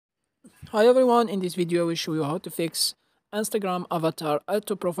Hi everyone, in this video I will show you how to fix Instagram avatar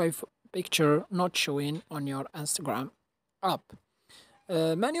auto profile picture not showing on your Instagram app.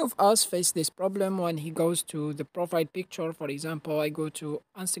 Many of us face this problem when he goes to the profile picture. For example, I go to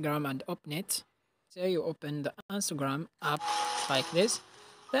Instagram and open it. Say you open the Instagram app like this.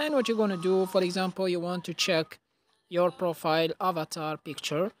 Then what you're going to do, for example, you want to check your profile avatar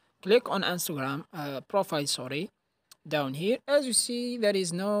picture. Click on Instagram profile, sorry, down here. As you see, there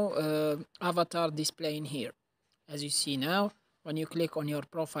is no avatar displaying here. As you see now, when you click on your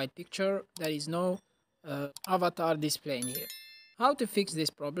profile picture, there is no avatar displaying here. How to fix this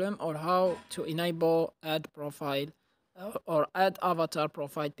problem, or how to enable add profile or add avatar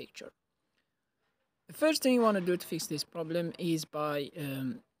profile picture? The first thing you want to do to fix this problem is by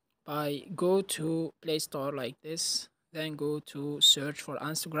go to Play Store like this, then go to search for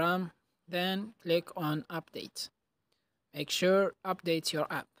Instagram, then click on update. Make sure update your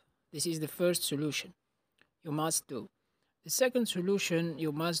app. This is the first solution you must do. The second solution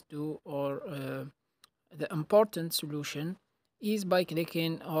you must do, or the important solution, is by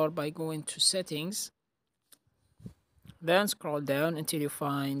clicking or by going to settings, then scroll down until you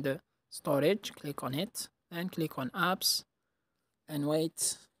find storage. Click on it, then click on apps and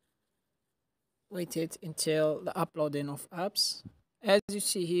wait it until the uploading of apps. As you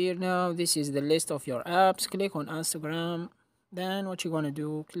see here now, this is the list of your apps. Click on Instagram. Then what you're gonna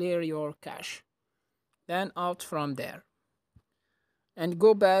do, clear your cache. Then out from there. And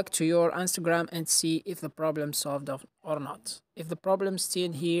go back to your Instagram and see if the problem solved or not. If the problem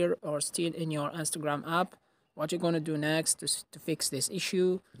still here or still in your Instagram app, what you're gonna do next to fix this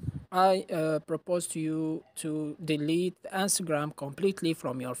issue, I propose to you to delete the Instagram completely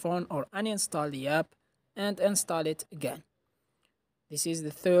from your phone or uninstall the app and install it again. This is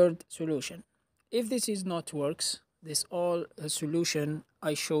the third solution. If this is not works, this all solution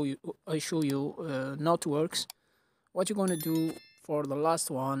I show you not works, what you're going to do for the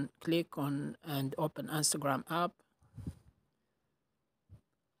last one, click on and open Instagram app,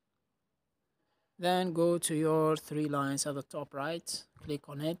 then go to your three lines at the top right, click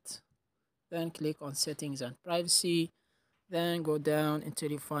on it, then click on settings and privacy, then go down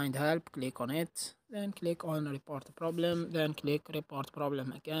until you find help, click on it, then click on report problem, then click report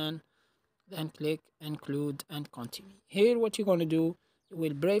problem again, then click include and continue. Here what you're going to do, you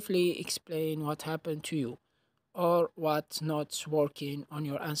will briefly explain what happened to you or what's not working on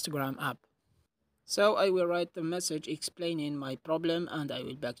your Instagram app. So I will write the message explaining my problem and I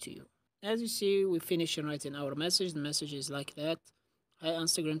will back to you. As you see, we finished writing our message. The message is like that. Hi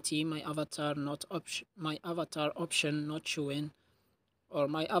Instagram team, my avatar option not showing, or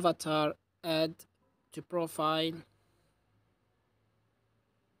my avatar add to profile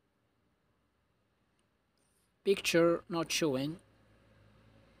picture not showing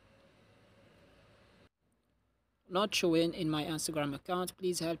in my Instagram account.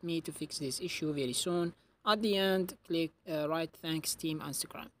 Please help me to fix this issue very soon. At the end, click write thanks team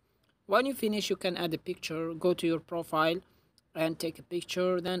Instagram. When you finish, you can add a picture. Go to your profile and take a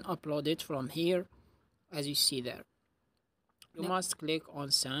picture, then upload it from here as you see there. You must click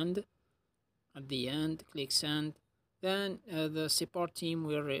on send. At the end, click send. Then the support team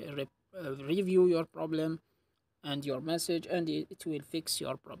will review your problem and your message, and it will fix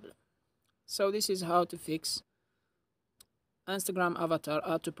your problem. So this is how to fix Instagram avatar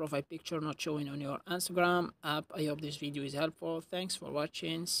auto profile picture not showing on your Instagram app. I hope this video is helpful. Thanks for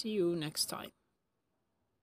watching. See you next time.